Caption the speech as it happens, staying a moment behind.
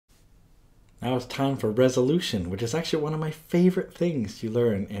Now it's time for resolution, which is actually one of my favorite things you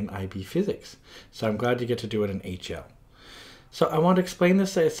learn in IB physics. So I'm glad you get to do it in HL. So I want to explain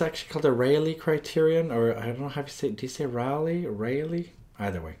this. It's actually called the Rayleigh criterion, or I don't know how you say it. Do you say Rayleigh? Rayleigh?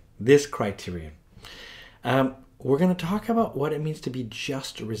 Either way, this criterion. We're going to talk about what it means to be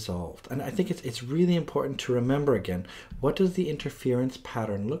just resolved. And I think it's really important to remember again, what does the interference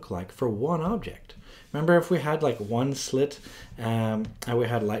pattern look like for one object? Remember, if we had like one slit and we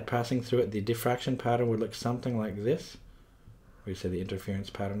had light passing through it, the diffraction pattern would look something like this. We say the interference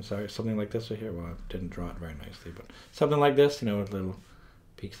pattern, sorry, something like this right here. Well, I didn't draw it very nicely, but something like this, you know, with little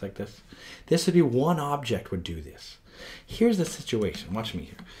peaks like this. This would be one object would do this. Here's the situation. Watch me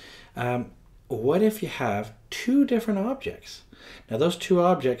here. What if you have two different objects? Now those two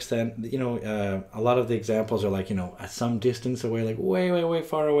objects then, you know, a lot of the examples are like, you know, at some distance away, like way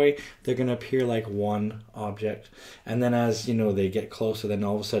far away, they're going to appear like one object. And then as, you know, they get closer, then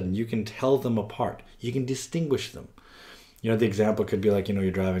all of a sudden you can tell them apart. You can distinguish them. You know, the example could be like, you know, you're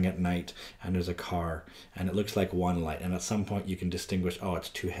driving at night and there's a car and it looks like one light. And at some point you can distinguish, oh, it's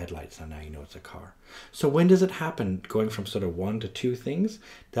two headlights. And now you know it's a car. So when does it happen, going from sort of one to two things?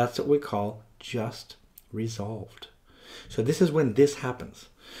 That's what we call just resolved. So this is when this happens.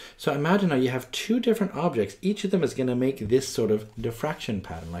 So imagine now you have two different objects. Each of them is going to make this sort of diffraction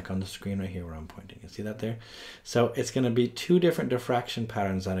pattern, like on the screen right here where I'm pointing. You see that there? So it's going to be two different diffraction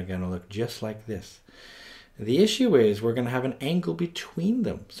patterns that are going to look just like this. The issue is we're going to have an angle between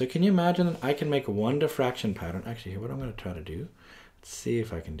them. So can you imagine that I can make one diffraction pattern? Actually, here, what I'm going to try to do, let's see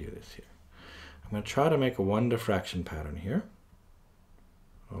if I can do this here. I'm going to try to make one diffraction pattern here.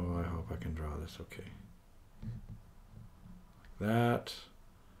 Oh, I hope I can draw this okay. Like that.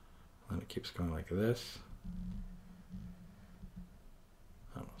 And it keeps going like this.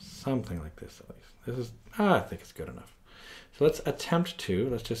 Oh, something like this at least. This is, I think it's good enough. So let's attempt to,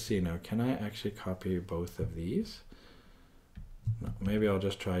 let's just see now, can I actually copy both of these? No, maybe I'll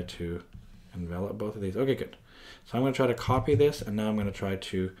just try to envelop both of these. Okay, good. So I'm going to try to copy this, and now I'm going to try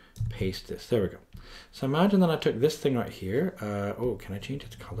to paste this. There we go. So imagine that I took this thing right here. Oh, can I change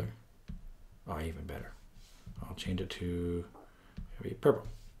its color? Oh, even better. I'll change it to maybe purple.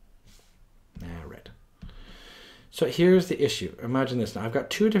 Nah, red. So here's the issue. Imagine this. Now I've got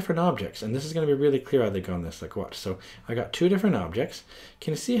two different objects, and this is going to be really clear how they go on this. Like watch. So I got two different objects.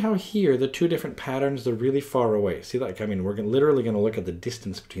 Can you see how here the two different patterns, they're really far away? See, like, I mean, we're literally going to look at the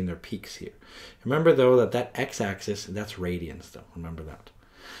distance between their peaks here. Remember though that x-axis, that's radians though. Remember that.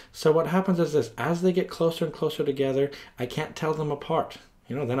 So what happens is this, as they get closer and closer together, I can't tell them apart.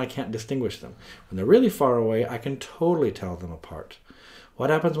 You know, then I can't distinguish them. When they're really far away, I can totally tell them apart. What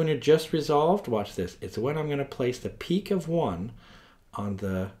happens when you're just resolved? Watch this. It's when I'm going to place the peak of one on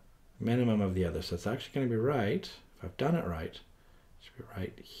the minimum of the other. So it's actually going to be right, if I've done it right, it should be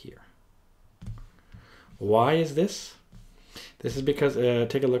right here. Why is this? This is because,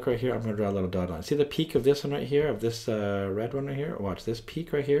 take a look right here, I'm going to draw a little dot line. See the peak of this one right here, of this red one right here? Watch, this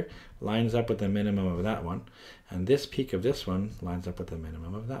peak right here lines up with the minimum of that one. And this peak of this one lines up with the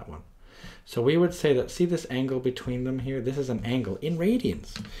minimum of that one. So we would say that, see this angle between them here? This is an angle in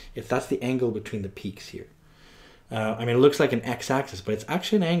radians, if that's the angle between the peaks here. I mean, it looks like an x-axis, but it's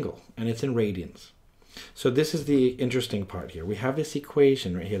actually an angle, and it's in radians. So this is the interesting part here. We have this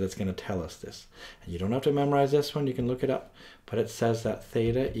equation right here that's going to tell us this. And you don't have to memorize this one, you can look it up. But it says that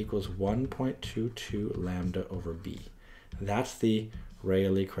theta equals 1.22 lambda over b. That's the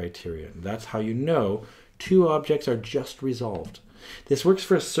Rayleigh criterion. That's how you know two objects are just resolved. This works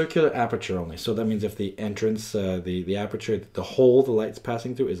for a circular aperture only. So that means if the entrance, the aperture, the hole the light's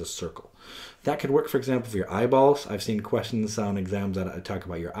passing through is a circle. That could work, for example, for your eyeballs. I've seen questions on exams that talk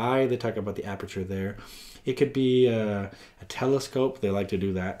about your eye. They talk about the aperture there. It could be a telescope. They like to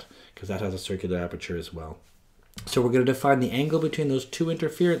do that because that has a circular aperture as well. So we're going to define the angle between those two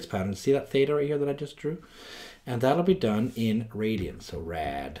interference patterns. See that theta right here that I just drew? And that'll be done in radians, so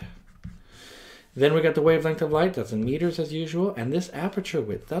rad. Then we got the wavelength of light, that's in meters as usual, and this aperture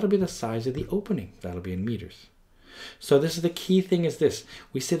width, that'll be the size of the opening, that'll be in meters. So this is the key thing is this,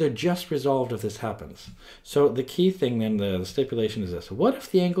 we say they're just resolved if this happens. So the key thing then, the stipulation is this, what if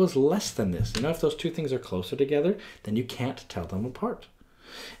the angle is less than this? You know, if those two things are closer together, then you can't tell them apart.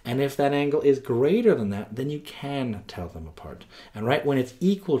 And if that angle is greater than that, then you can tell them apart. And right when it's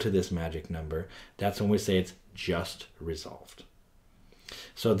equal to this magic number, that's when we say it's just resolved.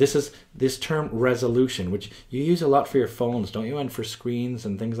 So this is this term resolution, which you use a lot for your phones, don't you? And for screens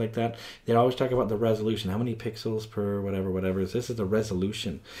and things like that. They always talk about the resolution. How many pixels per whatever. This is the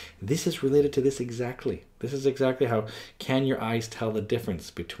resolution. This is related to this exactly. This is exactly how can your eyes tell the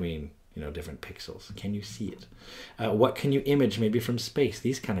difference between you know, different pixels? Can you see it? What can you image maybe from space?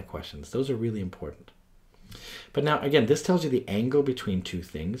 These kind of questions. Those are really important. But now, again, this tells you the angle between two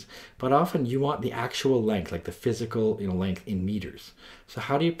things, but often you want the actual length, like the physical, you know, length in meters. So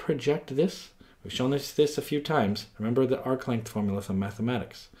how do you project this? We've shown this a few times. Remember the arc length formula from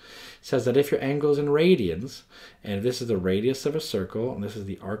mathematics. It says that if your angle is in radians, and this is the radius of a circle, and this is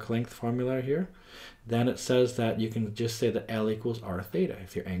the arc length formula here, then it says that you can just say that L equals r theta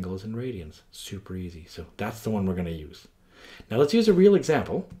if your angle is in radians. Super easy. So that's the one we're going to use. Now let's use a real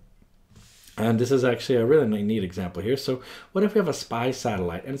example. And this is actually a really neat example here. So what if we have a spy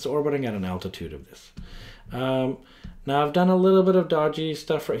satellite and it's orbiting at an altitude of this? Now I've done a little bit of dodgy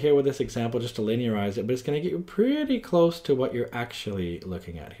stuff right here with this example just to linearize it, but it's going to get you pretty close to what you're actually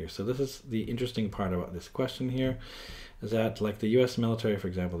looking at here. So this is the interesting part about this question here, is that like the US military, for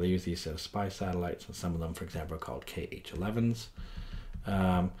example, they use these spy satellites, and some of them, for example, are called KH-11s.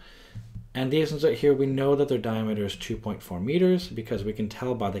 And these ones right here, we know that their diameter is 2.4 meters because we can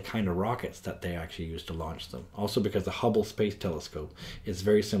tell by the kind of rockets that they actually use to launch them. Also because the Hubble Space Telescope is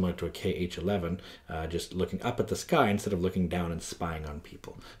very similar to a KH-11, just looking up at the sky instead of looking down and spying on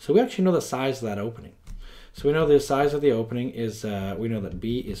people. So we actually know the size of that opening. So we know the size of the opening is, we know that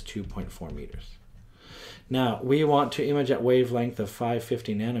B is 2.4 meters. Now, we want to image at wavelength of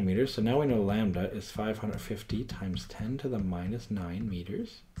 550 nanometers. So now we know lambda is 550 times 10 to the minus 9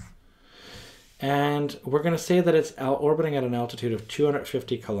 meters. And we're going to say that it's orbiting at an altitude of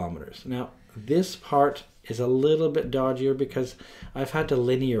 250 kilometers. Now, this part is a little bit dodgier because I've had to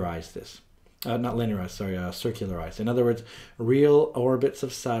linearize this. Not linearize, sorry, circularize. In other words, real orbits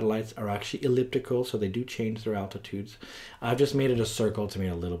of satellites are actually elliptical, so they do change their altitudes. I've just made it a circle to make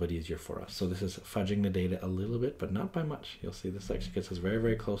it a little bit easier for us. So this is fudging the data a little bit, but not by much. You'll see this actually gets us very,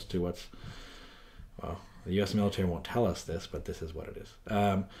 very close to what's, well, the US military won't tell us this, but this is what it is.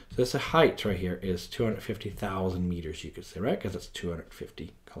 So this height right here is 250,000 meters, you could say, right? Because it's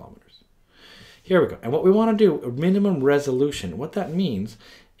 250 kilometers. Here we go. And what we want to do, a minimum resolution, what that means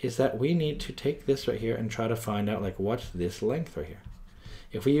is that we need to take this right here and try to find out, like, what's this length right here.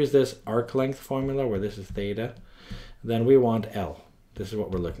 If we use this arc length formula, where this is theta, then we want L. This is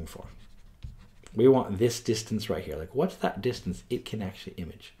what we're looking for. We want this distance right here. Like, what's that distance it can actually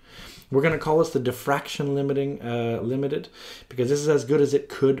image? We're going to call this the diffraction limited, because this is as good as it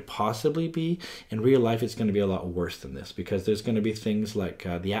could possibly be. In real life, it's going to be a lot worse than this, because there's going to be things like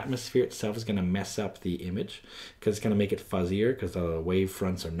the atmosphere itself is going to mess up the image, because it's going to make it fuzzier, because the wave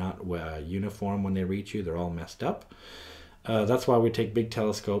fronts are not uniform when they reach you. They're all messed up. That's why we take big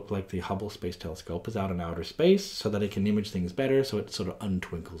telescope like the Hubble Space Telescope is out in outer space, so that it can image things better, so it sort of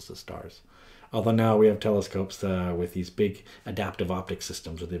untwinkles the stars. Although now we have telescopes with these big adaptive optic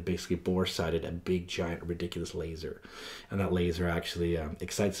systems where they basically bore-sighted a big, giant, ridiculous laser. And that laser actually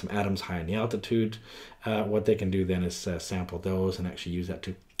excites some atoms high in the altitude. What they can do then is sample those and actually use that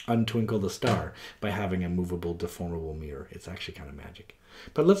to untwinkle the star by having a movable, deformable mirror. It's actually kind of magic.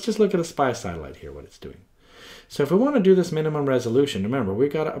 But let's just look at a spy satellite here, what it's doing. So if we want to do this minimum resolution, remember,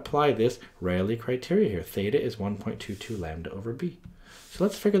 we've got to apply this Rayleigh criteria here. Theta is 1.22 lambda over b. So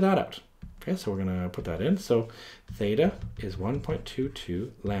let's figure that out. Okay, so we're going to put that in. So theta is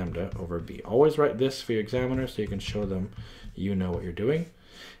 1.22 lambda over b. Always write this for your examiner so you can show them you know what you're doing.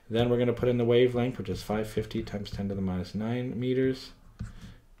 Then we're going to put in the wavelength, which is 550 times 10 to the minus 9 meters.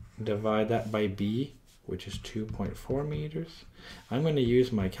 Divide that by b, which is 2.4 meters. I'm going to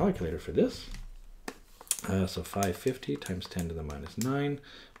use my calculator for this. So 550 times 10 to the minus 9,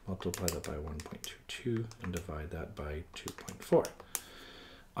 multiply that by 1.22, and divide that by 2.4.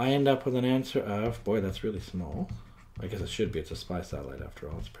 I end up with an answer of, boy, that's really small. I guess it should be. It's a spy satellite after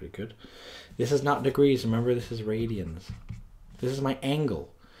all. It's pretty good. This is not degrees. Remember, this is radians. This is my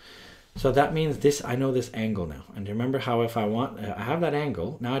angle. So that means this, I know this angle now. And remember how if I want, I have that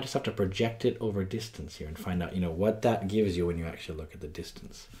angle, now I just have to project it over distance here and find out, you know, what that gives you when you actually look at the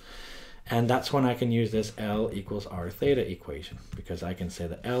distance. And that's when I can use this L equals R theta equation, because I can say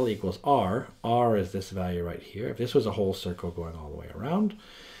that L equals R. R is this value right here. If this was a whole circle going all the way around,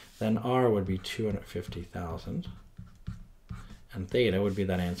 then R would be 250,000. And theta would be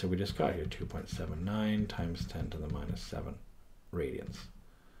that answer we just got here, 2.79 times 10 to the minus 7 radians.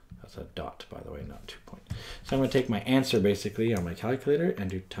 That's a dot, by the way, not 2 point. So I'm going to take my answer basically on my calculator and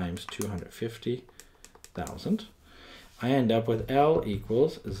do times 250,000. I end up with L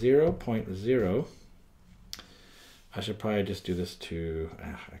equals 0.0. I should probably just do this to,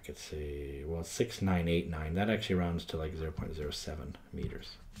 I could say, well, 6989. That actually rounds to like 0.07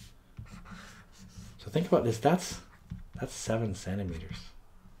 meters. So think about this. That's 7 centimeters,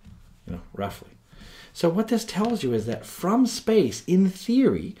 you know, roughly. So what this tells you is that from space, in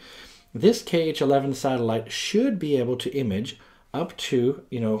theory, this KH-11 satellite should be able to image up to,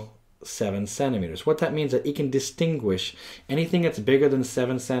 7 centimeters. What that means is that it can distinguish anything that's bigger than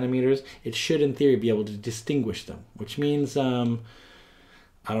 7 centimeters. It should, in theory, be able to distinguish them, which means,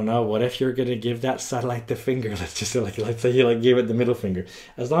 I don't know, what if you're going to give that satellite the finger? Let's say you give it the middle finger.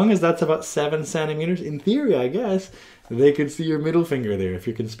 As long as that's about 7 centimeters, in theory, I guess, they could see your middle finger there. If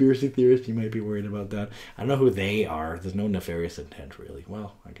you're a conspiracy theorist, you might be worried about that. I don't know who they are. There's no nefarious intent, really.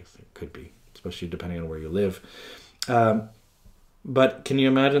 Well, I guess there could be, especially depending on where you live. But can you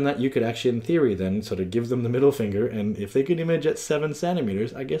imagine that you could actually, in theory, then sort of give them the middle finger, and if they could image at 7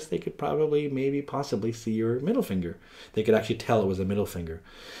 centimeters, I guess they could probably, maybe, possibly see your middle finger. They could actually tell it was a middle finger.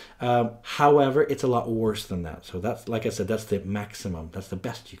 However, it's a lot worse than that. So that's, like I said, that's the maximum. That's the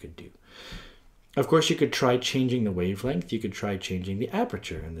best you could do. Of course, you could try changing the wavelength. You could try changing the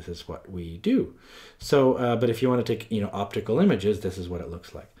aperture, and this is what we do. So, but if you want to take, optical images, this is what it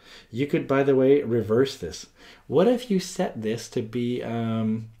looks like. You could, by the way, reverse this. What if you set this to be,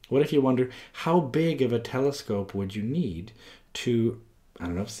 what if you wonder, how big of a telescope would you need to, I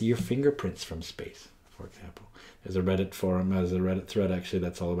don't know, see your fingerprints from space, for example? There's a Reddit forum, there's a Reddit thread, actually,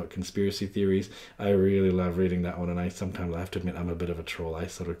 that's all about conspiracy theories. I really love reading that one, and I have to admit, I'm a bit of a troll. I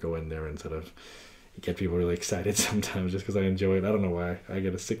sort of go in there and sort of get people really excited sometimes just because I enjoy it. I don't know why. I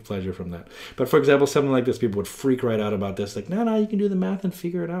get a sick pleasure from that. But for example, something like this, people would freak right out about this. Like, no, you can do the math and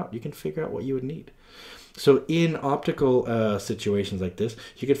figure it out. You can figure out what you would need. So in optical situations like this,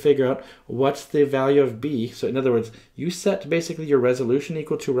 you could figure out what's the value of B. So in other words, you set basically your resolution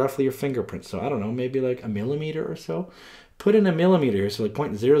equal to roughly your fingerprint. So I don't know, maybe like a millimeter or so. Put in a millimeter here, so like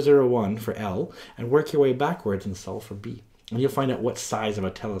 0.001 for L, and work your way backwards and solve for B. And you'll find out what size of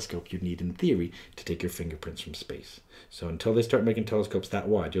a telescope you need, in theory, to take your fingerprints from space. So until they start making telescopes that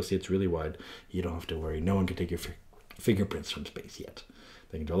wide, you'll see it's really wide. You don't have to worry. No one can take your fingerprints from space yet.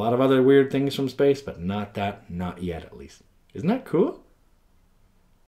 They can do a lot of other weird things from space, but not that, not yet at least. Isn't that cool?